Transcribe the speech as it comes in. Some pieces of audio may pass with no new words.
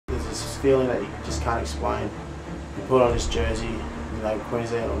feeling that you just can't explain. You put on this jersey, you know,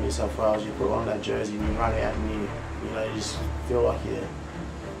 Queensland or New South Wales, you put on that jersey and you run out and you know, you just feel like you're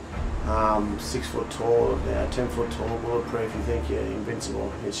 6 foot tall, 10 foot tall, bulletproof. You think you're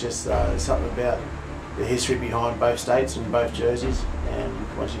invincible. It's just something about the history behind both states and both jerseys, and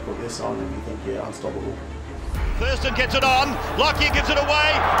once you put this on, you think you're unstoppable. Thurston gets it on, Lockyer gives it away,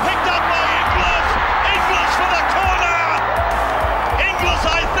 picked up by Inglis! Inglis for the corner! Inglis,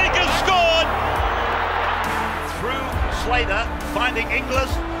 I think, has scored! Through Slater, finding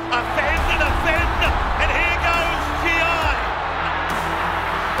Inglis, a fend, and here goes Gian!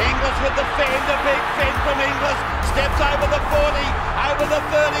 Inglis with the fend, a big fend from Inglis, steps over the 40, over the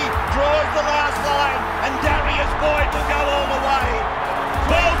 30, draws the last line, and Darius Boyd will go all the way.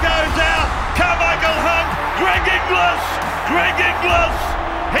 Ball goes out, Carmichael Hunt, Greg Inglis,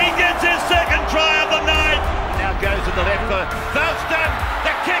 he gets his second try of the night. Now goes to the left for Thurston,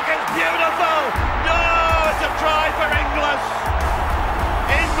 the kick is beautiful. No, it's a try for Inglis.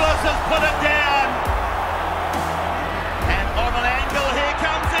 Inglis has put it down. And on an angle, here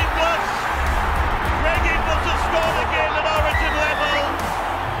comes Inglis. Greg Inglis has scored again at origin level.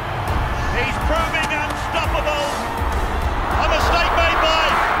 He's proving unstoppable. A mistake made by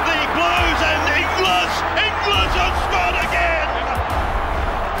the Blues, and Inglis has scored again.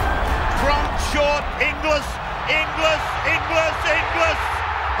 From short, Inglis.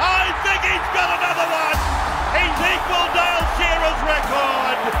 I think he's got another one. He's equalled Dale Shearer's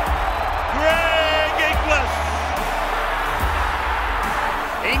record. Greg Inglis.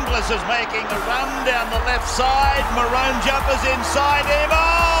 Inglis is making a run down the left side. Maroon jumpers inside him.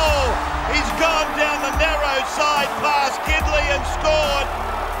 Oh! He's gone down the narrow side past Kidley and scored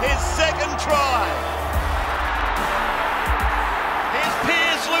his second try. Here's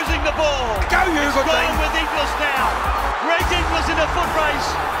Pearce losing the ball. Go, He's gone with Inglis now. Greg Inglis in a foot race.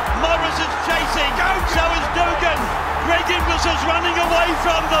 Morris is chasing. So is Dugan. Greg Inglis is running away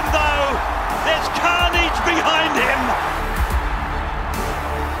from them though. There's carnage behind him.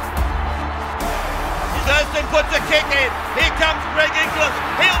 Thurston puts a kick in. Here comes Greg Inglis.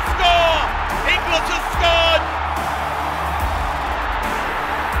 He'll score. Inglis has scored.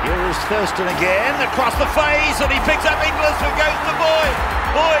 Here is Thurston again across the face, and he picks up Inglis, who goes to Boyd.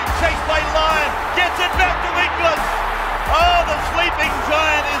 Boyd chased by Lyon, gets it back to Inglis. Oh, the sleeping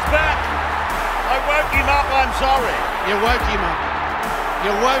giant is back. I woke him up, I'm sorry. You woke him up.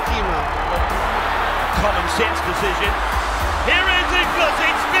 Common sense decision. Here is Inglis.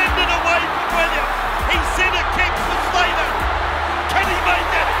 He's spinned it away from Williams. He sent a kick for Slater. Can he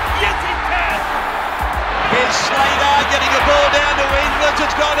make it? Yes, he can. Here's Slater getting a ball down to Inglis.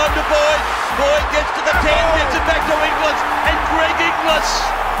 It's gone on to Boyd. Boyd gets to the 10, gets it back to Inglis. And Greg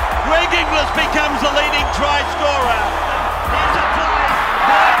Inglis becomes the leading try scorer. Here's a play.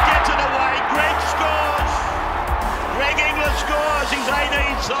 Boyd gets it away. Greg scores. Greg Inglis scores his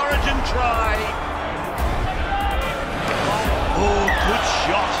 18th Origin try. Oh, good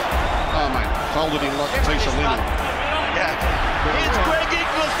shot. Oh, mate, folded him like a piece of linen. Yeah. Here's Greg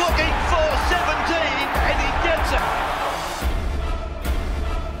Inglis looking